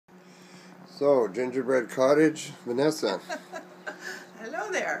So, gingerbread cottage, Vanessa.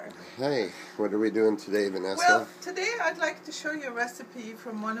 Hello there. Hey, what are we doing today, Vanessa? Well, today I'd like to show you a recipe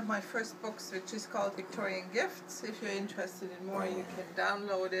from one of my first books, which is called Victorian Gifts. If you're interested in more, you can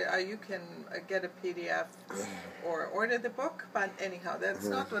download it, or you can get a PDF or order the book. But anyhow, that's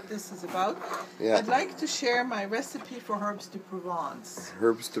not what this is about. Yeah. I'd like to share my recipe for herbs de Provence.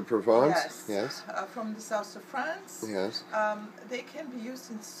 Herbs de Provence? Yes. Yes. From the south of France. Yes. They can be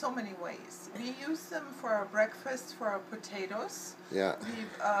used in so many ways. We use them for our breakfast, for our potatoes. Yeah. We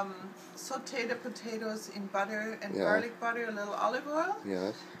saute the potatoes in butter and garlic butter, a little olive oil.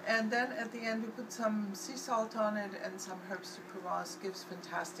 Yes. And then at the end we put some sea salt on it and some herbs de Provence. Gives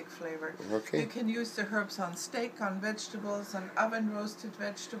fantastic flavor. Okay. You can use the herbs on steak, on vegetables, on oven roasted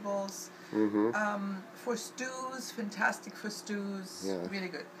vegetables. For stews, fantastic for stews. Yeah. Really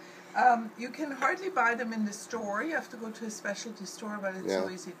good. You can hardly buy them in the store. You have to go to a specialty store, but it's so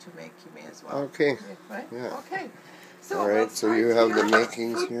easy to make. You may as well. Okay. Right? Yeah. Okay. So all right, so you have the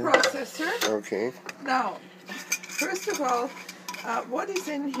makings food here. Processor. Okay. Now, first of all, what is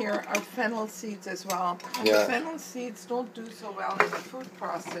in here are fennel seeds as well. And the fennel seeds don't do so well in the food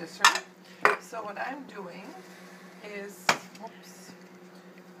processor. So what I'm doing is,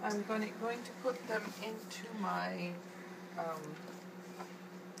 I'm going to put them into my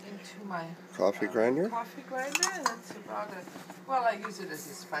coffee grinder. Coffee grinder, and it's about I use it as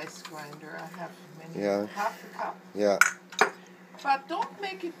a spice grinder. I have half a cup. Yeah. But don't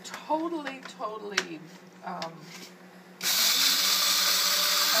make it totally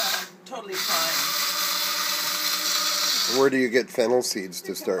fine. Where do you get fennel seeds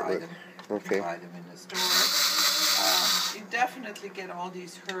to start with? Okay. You can buy them in the store. You definitely get all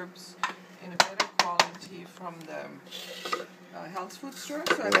these herbs in a better quality from the health food store.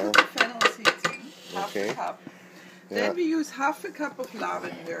 So I put the fennel seeds in, half a cup. Then we use half a cup of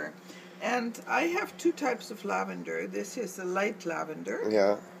lavender. And I have two types of lavender. This is a light lavender.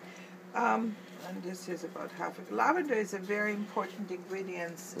 Yeah. And this is about half a cup. Lavender is a very important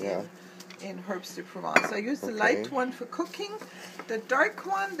ingredient in herbs de Provence. I use the light one for cooking. The dark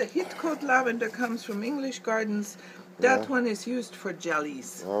one, the Hitcoat lavender, comes from English Gardens. That one is used for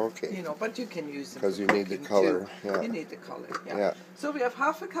jellies. Okay. You know, but you can use it because you need the color. You need the color. Yeah. So we have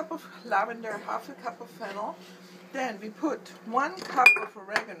half a cup of lavender, half a cup of fennel. Then we put 1 cup of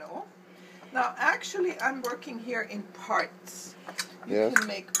oregano. Now, actually, I'm working here in parts. You can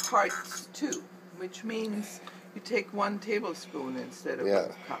make parts too, which means you take 1 tablespoon instead of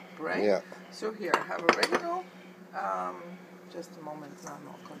 1 cup, right? Yeah. So here, I have oregano. Just a moment, now I'm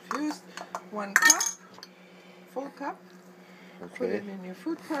all confused. 1 cup, full cup. Okay. Put it in your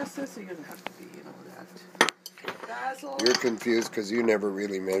food processor. You don't have to be, that dazzled. You're confused because you never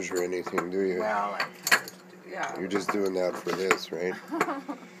really measure anything, do you? Well, I kind of do, yeah. You're just doing that for this, right?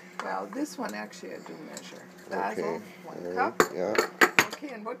 Well, this one actually I do measure. Basil, 1 cup. Yeah. Okay,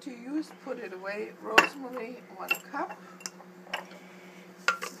 and what you use, put it away. Rosemary, 1 cup.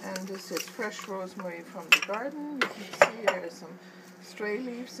 And this is fresh rosemary from the garden. You can see there are some stray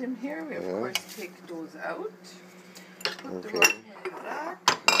leaves in here. We, of course, take those out. Put the rosemary back.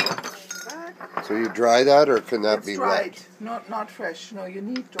 So you dry that, or can that be dried? wet? Not fresh. No, you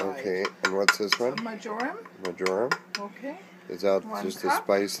need dried. Okay, and what's this one? Marjoram. Marjoram. Okay. Is that just a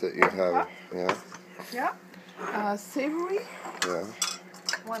spice that you have? Yeah. Yeah. Savory. Yeah.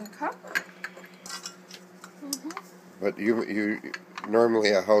 1 cup. But you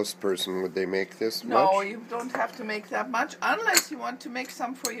normally a house person, would they make this much? No, you don't have to make that much unless you want to make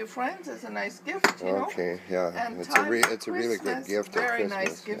some for your friends as a nice gift. You know? Okay. Yeah. And it's a really good gift. Very at Christmas.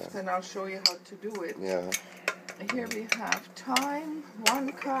 nice gift, and I'll show you how to do it. Yeah. Here we have thyme,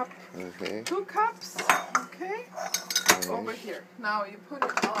 1 cup. Okay. 2 cups. Okay. Over here. Now you put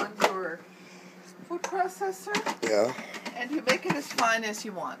it on your food processor. Yeah. And you make it as fine as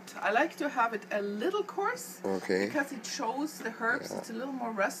you want. I like to have it a little coarse. Okay. Because it shows the herbs. Yeah. It's a little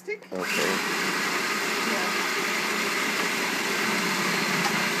more rustic. Okay. Yeah.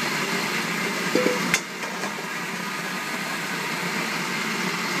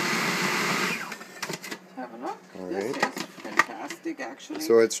 Have a look. All this right. is fantastic, actually.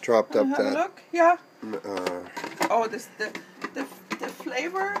 So it's chopped up. Have a look. Yeah. The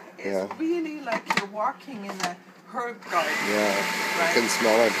flavor is really like you're walking in a herb garden. Yeah, right? You can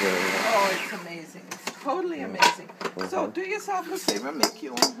smell it here. Yeah. Oh, it's amazing. It's totally amazing. So do yourself a favor, make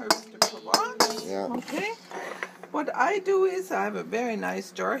your own herbs de Provence. Yeah. Okay. What I do is I have a very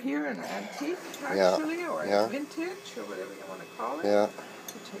nice jar here, an antique actually, or a vintage, or whatever you want to call it. Yeah.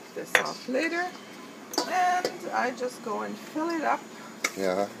 I'll take this off later. And I just go and fill it up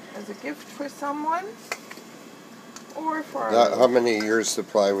as a gift for someone. Or for How many years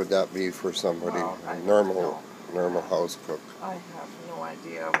supply would that be for somebody? Well, I normal don't know. house cook. I have no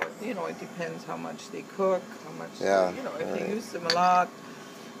idea what, it depends how much they cook, how much, Yeah, if they use them a lot.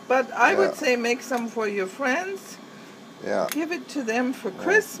 But I would say make some for your friends. Yeah. Give it to them for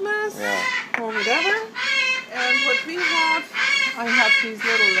Christmas or whatever. And what we have, I have these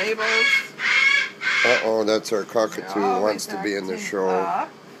little labels. Uh-oh, that's our cockatoo who wants to be in the show.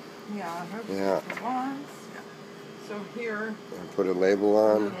 Yeah. Provence. So here, and put a label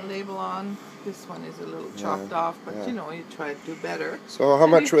on. A little label on. This one is a little chopped off, but you try to do better. So how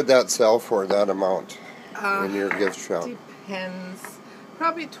much would that sell for, that amount, in your gift shop? Depends.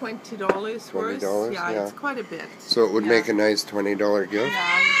 Probably $20 worth. Yeah, it's quite a bit. So it would make a nice $20 gift?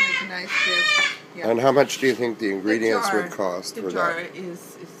 Yeah, it would make a nice gift. Yeah. And how much do you think the ingredients would cost for that? The jar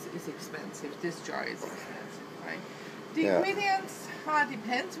is expensive. This jar is expensive, right? The ingredients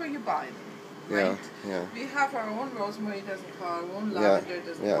depends where you buy them. Right? Yeah. We have our own rosemary, doesn't cost, our own lavender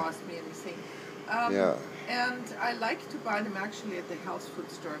doesn't cost me anything. And I like to buy them actually at the health food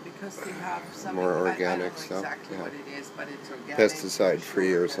store because they have some more organic I don't know stuff. Exactly what it is, but it's organic. Pesticide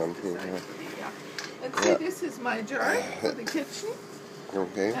free or something. And see, this is my jar for the kitchen.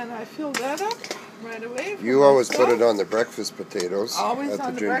 Okay. And I fill that up right away. You always put it on the breakfast potatoes always at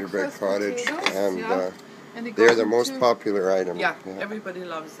on the Gingerbread Cottage, and they're the most popular item. Yeah, everybody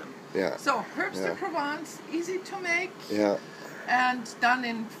loves them. Yeah. So herbs de Provence, easy to make. Yeah. And done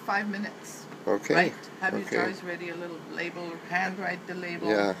in 5 minutes. Okay. Right. Have your jars ready, a little label, handwrite the label,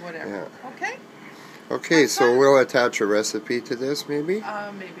 whatever. Okay? Okay, so we'll attach a recipe to this, maybe?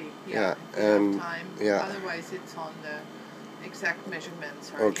 Maybe, and time. Otherwise, it's on the exact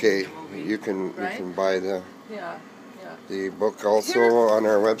measurements. Okay, in the movie, you can buy the the book also on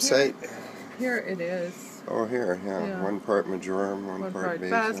our website. Here it is. Oh, here, 1 part majoram, 1 part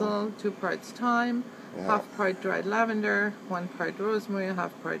basil, 2 parts thyme, half part dried lavender, 1 part rosemary,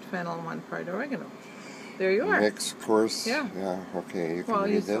 half part fennel, 1 part oregano. There you are. Mix course. Yeah. Okay, you can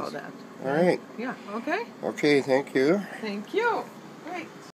read this. You saw that. All right. Yeah, okay. Okay, thank you. Thank you. Great.